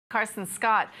Carson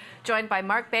Scott, joined by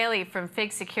Mark Bayley from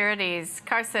FIIG Securities.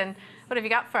 Carson, what have you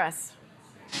got for us?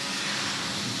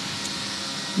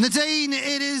 Nadine,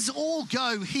 it is all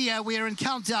go here. We're in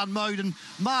countdown mode. And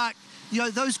Mark, you know,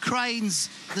 those cranes,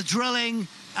 the drilling,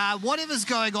 whatever's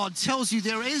going on tells you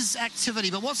there is activity.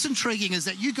 But what's intriguing is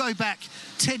that you go back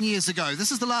 10 years ago.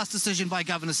 This is the last decision by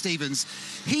Governor Stevens.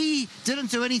 He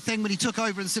didn't do anything when he took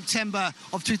over in September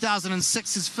of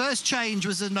 2006. His first change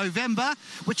was in November,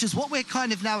 which is what we're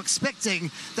kind of now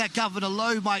expecting that Governor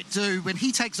Lowe might do when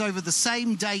he takes over the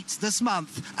same date this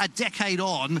month, a decade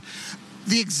on.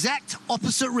 The exact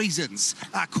opposite reasons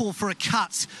call for a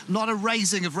cut, not a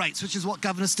raising of rates, which is what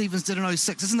Governor Stevens did in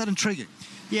 2006. Isn't that intriguing?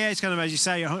 Yeah, it's kind of, as you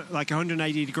say, like a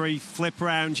 180-degree flip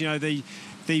around. You know, the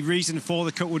reason for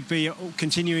the cut would be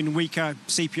continuing weaker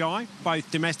CPI,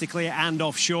 both domestically and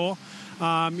offshore. You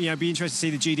know, be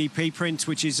interested to see the GDP print,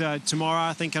 which is tomorrow,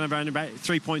 I think, kind of around about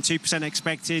 3.2%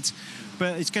 expected.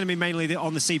 But it's going to be mainly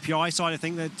on the CPI side, I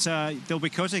think, that they'll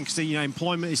be cutting because, you know,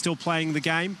 employment is still playing the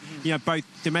game, you know, both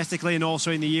domestically and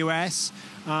also in the US.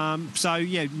 So,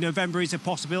 yeah, November is a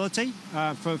possibility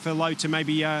for Lowe to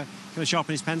maybe kind of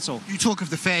sharpen his pencil. You talk of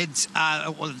the Fed,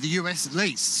 or the US at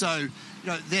least, so, you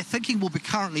know, their thinking will be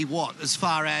currently what, as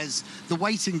far as the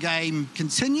waiting game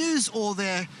continues, or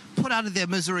they're put out of their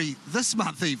misery this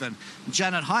month even,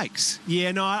 Janet hikes?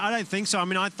 Yeah, no, I don't think so. I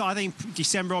mean, I think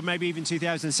December or maybe even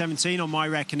 2017 on my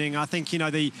reckoning. I think, you know,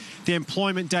 the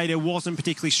employment data wasn't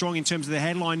particularly strong in terms of the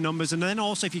headline numbers. And then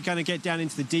also if you're going to get down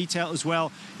into the detail as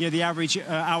well, you know, the average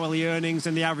hourly earnings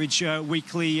and the average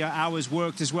weekly hours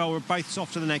worked as well were both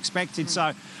softer than expected.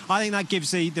 So I think that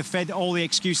gives the Fed all the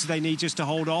excuses they need just to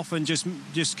hold off and just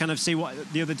kind of see what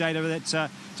the other data that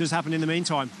does happen in the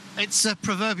meantime. It's a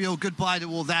proverbial goodbye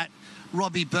to all that,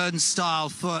 Robbie Burns style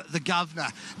for the governor.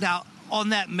 Now, on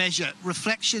that measure,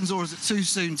 reflections, or is it too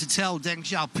soon to tell Deng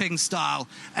Xiaoping style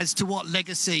as to what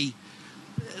legacy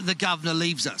the governor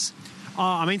leaves us?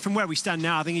 I mean, from where we stand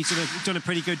now, I think he's done a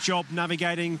pretty good job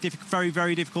navigating very,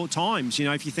 very difficult times. You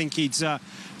know, if you think he's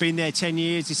been there 10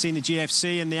 years, he's seen the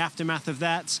GFC and the aftermath of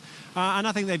that. And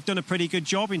I think they've done a pretty good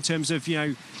job in terms of, you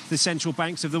know, the central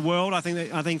banks of the world. I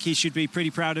think he should be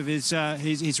pretty proud of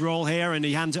his role here, and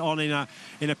he hands it on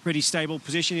in a pretty stable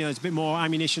position. You know, there's a bit more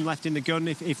ammunition left in the gun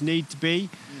if need to be.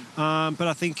 But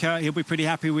I think he'll be pretty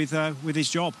happy with his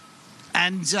job.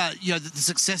 And, you know, the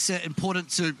successor, important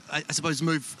to, I suppose,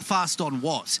 move fast on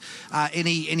what?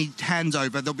 Any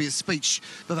handover. There'll be a speech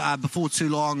before too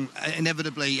long,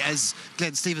 inevitably, as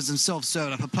Glenn Stevens himself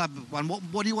served up a public one.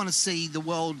 What do you want to see the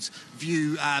world's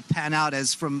view pan out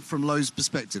as from Lowe's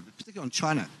perspective, particularly on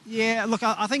China? Yeah, look,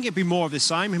 I think it'd be more of the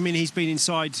same. I mean, he's been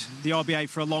inside the RBA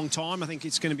for a long time. I think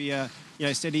it's going to be a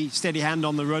steady hand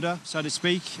on the rudder, so to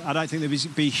speak. I don't think there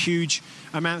will be huge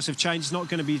amounts of change. It's not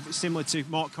going to be similar to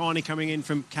Mark Carney coming in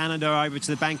from Canada over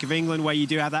to the Bank of England, where you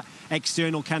do have that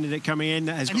external candidate coming in.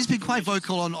 And he's been quite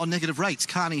vocal on negative rates.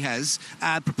 Carney has,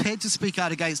 prepared to speak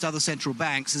out against other central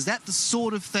banks. Is that the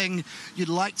sort of thing you'd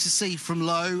like to see from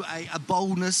Lowe, a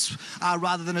boldness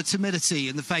rather than a timidity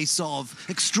in the face of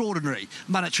extraordinary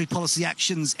monetary policy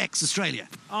actions ex-Australia?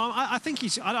 I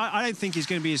don't think he's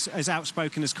going to be as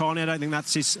outspoken as Carney. I don't think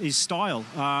that's his style.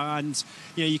 And,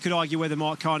 you know, you could argue whether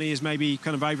Mark Carney has maybe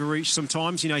kind of overreached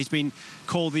sometimes. You know, he's been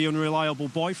called the unreliable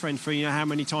boyfriend for, you know, how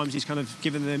many times he's kind of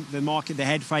given the market the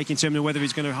head fake in terms of whether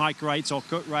he's going to hike rates or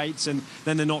cut rates, and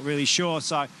then they're not really sure.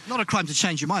 So not a crime to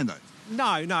change your mind, though.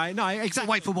 No,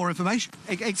 exactly. Wait for more information.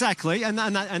 Exactly, and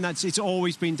it's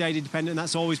always been data dependent.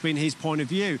 That's always been his point of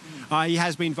view. He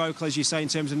has been vocal, as you say, in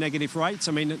terms of negative rates.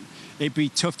 I mean, it'd be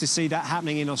tough to see that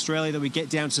happening in Australia, that we get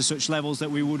down to such levels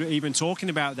that we would even talking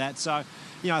about that. So,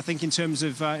 you know, I think in terms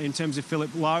of Philip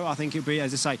Lowe, I think it'd be,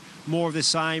 as I say, more of the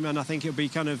same, and I think it'll be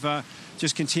kind of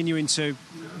just continuing to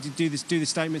do the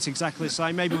statements exactly the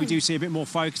same. Maybe we do see a bit more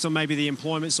focus on maybe the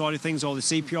employment side of things or the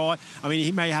CPI. I mean,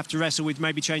 he may have to wrestle with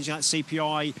maybe changing that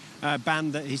CPI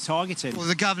band that he's targeting. Well,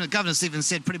 the Governor Stevens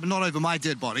said, pretty, but not over my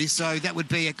dead body. So that would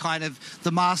be a kind of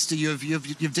the master.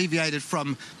 You've deviated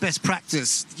from best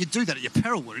practice. You'd do that at your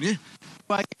peril, wouldn't you?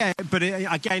 But yeah,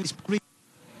 again, it's probably.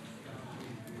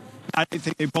 I don't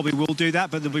think they probably will do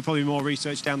that, but there'll be probably more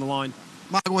research down the line.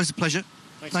 Mark, always a pleasure.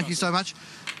 Thanks, Thank you so much.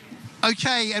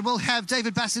 OK, and we'll have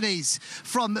David Bassanese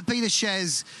from Beta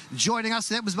Shares joining us.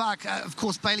 That was Mark, of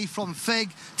course, Bayley from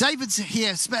FIIG. David's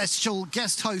here, special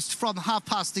guest host from half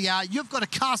past the hour. You've got a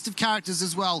cast of characters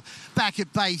as well back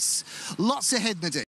at base. Lots ahead, Nadine.